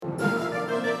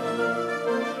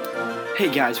Hey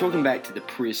guys, welcome back to the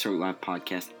Prehistoric Live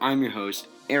Podcast. I'm your host,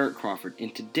 Eric Crawford,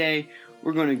 and today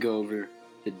we're going to go over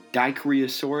the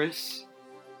Dicryosaurus.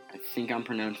 I think I'm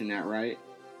pronouncing that right.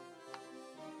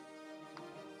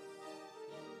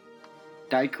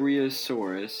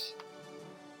 Dicryosaurus.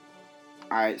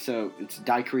 Alright, so it's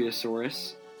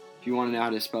Dicryosaurus. If you want to know how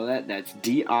to spell that, that's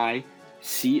Dicraeosaurus.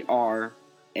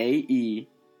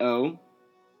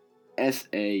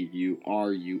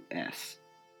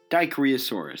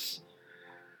 Dicryosaurus.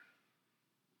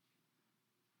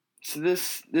 So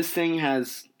this thing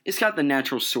it's got the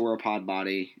natural sauropod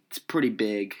body. It's pretty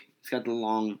big. It's got the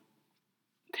long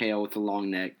tail with the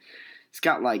long neck. It's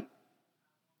got like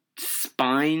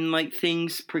spine-like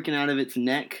things pricking out of its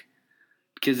neck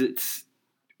because it's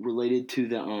related to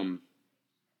the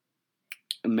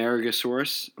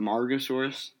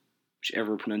Amargasaurus,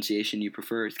 whichever pronunciation you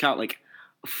prefer. It's got like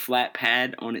a flat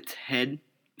pad on its head,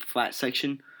 flat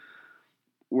section,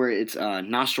 where its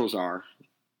nostrils are,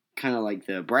 kind of like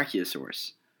the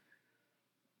Brachiosaurus.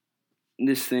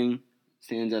 This thing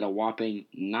stands at a whopping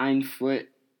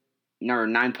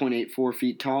 9.84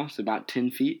 feet tall, so about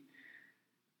 10 feet.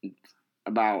 It's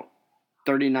about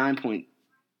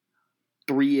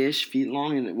 39.3-ish feet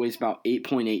long, and it weighs about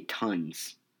 8.8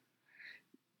 tons.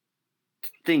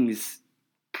 Thing's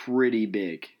pretty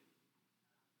big.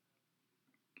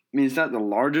 I mean, it's not the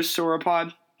largest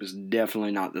sauropod, but it's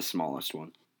definitely not the smallest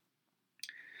one.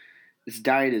 Its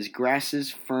diet is grasses,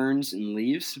 ferns, and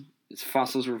leaves. Its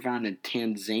fossils were found in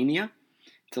Tanzania.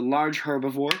 It's a large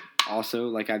herbivore, also,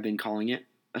 like I've been calling it,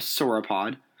 a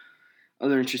sauropod.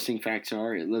 Other interesting facts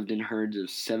are it lived in herds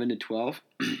of 7 to 12.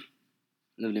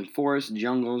 Lived in forests,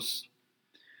 jungles,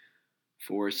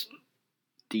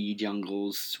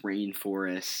 jungles,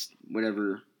 rainforests,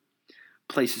 whatever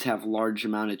places have large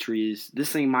amount of trees.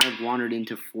 This thing might have wandered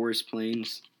into forest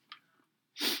plains.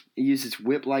 It used its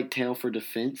whip-like tail for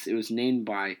defense. It was named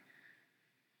by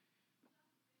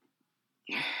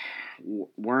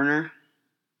Werner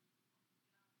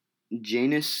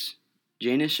Janus.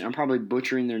 I'm probably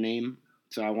butchering their name,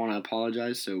 so I want to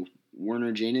apologize. So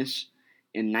Werner Janus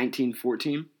in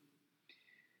 1914.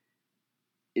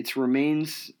 Its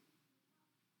remains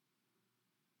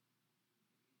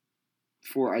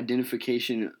for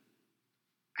identification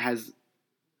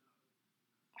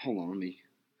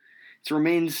Its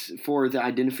remains for the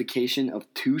identification of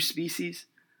 2 species.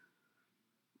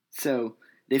 So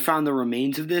they found the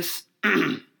remains of this,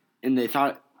 and they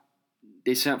thought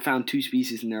they found 2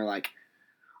 species, and they're like,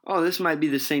 "Oh, this might be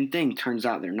the same thing." Turns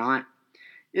out they're not.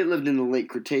 It lived in the late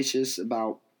Cretaceous,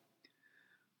 about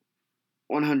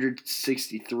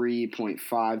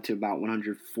 163.5 to about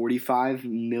 145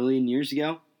 million years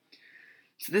ago.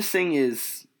 So this thing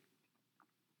is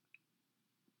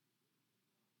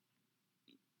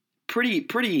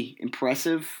pretty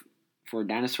impressive for a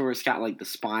dinosaur. It's got like the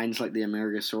spines like the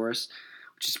Amargasaurus,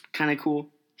 which is kind of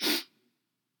cool.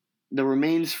 The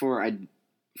remains for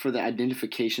the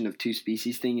identification of 2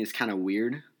 species thing is kind of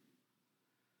weird.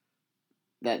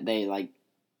 That they like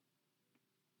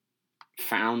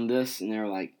found this and they're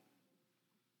like,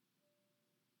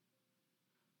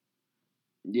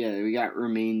 yeah, we got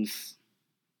remains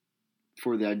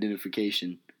for the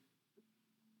identification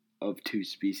of 2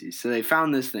 species. So they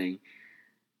found this thing,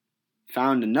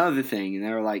 found another thing, and they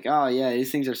were like, oh yeah,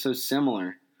 these things are so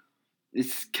similar.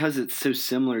 It's because it's so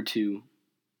similar to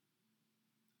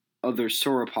other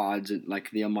sauropods, like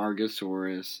the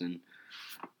Amargasaurus, and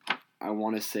I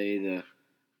want to say the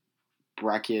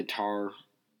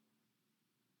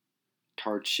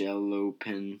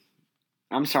Brachiotarchelopin.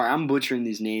 I'm sorry, I'm butchering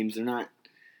these names.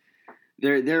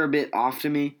 They're a bit off to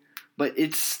me, but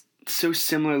it's so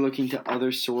similar looking to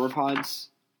other sauropods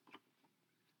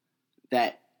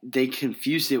that they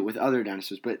confused it with other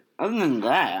dinosaurs. But other than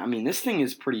that, I mean, this thing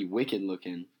is pretty wicked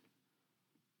looking.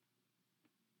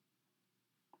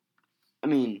 I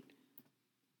mean,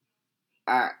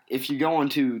 if you go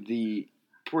onto the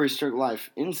Prehistoric Life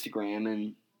Instagram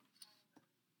and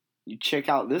you check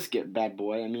out this bad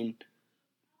boy, I mean,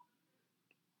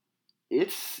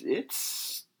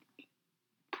 it's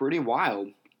pretty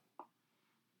wild.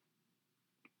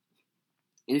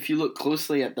 And if you look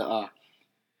closely at the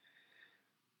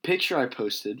picture I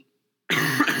posted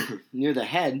near the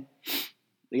head,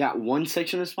 they got one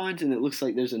section of spines, and it looks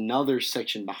like there's another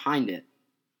section behind it.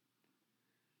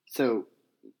 So,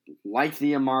 like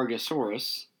the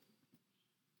Amargasaurus,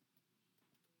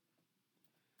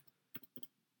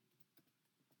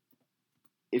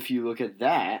 if you look at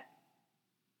that,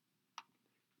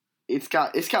 it's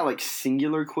got like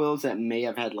singular quills that may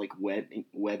have had like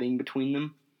webbing between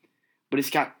them, but it's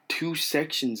got 2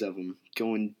 sections of them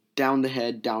going down the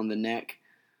head, down the neck,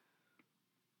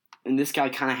 And this guy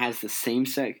kind of has the same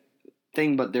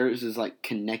thing, but theirs is like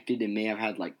connected and may have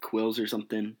had like quills or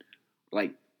something.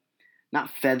 Like, not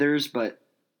feathers, but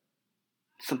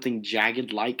something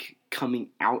jagged like coming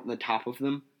out the top of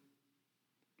them.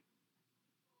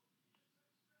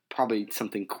 Probably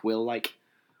something quill like.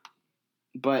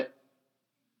 But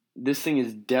this thing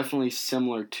is definitely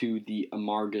similar to the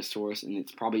Amargasaurus, and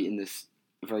it's probably in this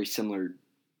very similar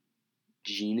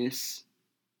genus.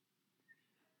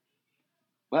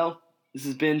 Well, this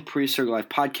has been Prehistoric Life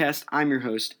Podcast. I'm your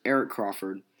host, Eric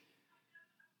Crawford.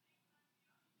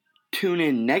 Tune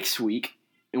in next week,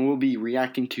 and we'll be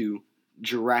reacting to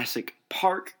Jurassic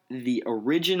Park, the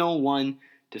original one,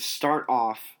 to start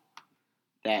off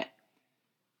that.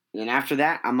 And then after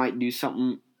that, I might do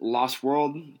something Lost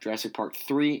World, Jurassic Park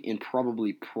 3, and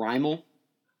probably Primal.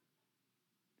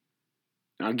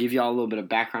 And I'll give you all a little bit of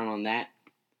background on that.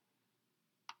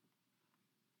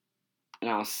 And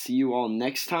I'll see you all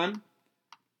next time.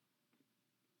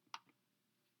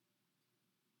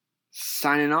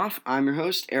 Signing off, I'm your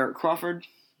host, Eric Crawford.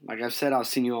 Like I've said, I'll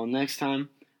see you all next time.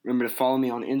 Remember to follow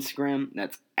me on Instagram.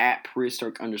 That's at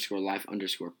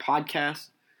prehistoric_life_podcast.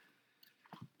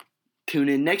 Tune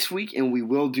in next week, and we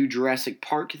will do Jurassic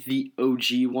Park, the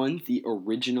OG one, the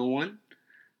original one.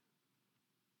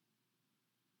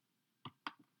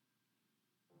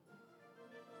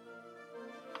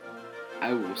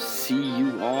 I will see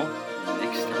you all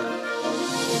next time.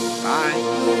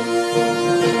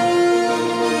 Bye.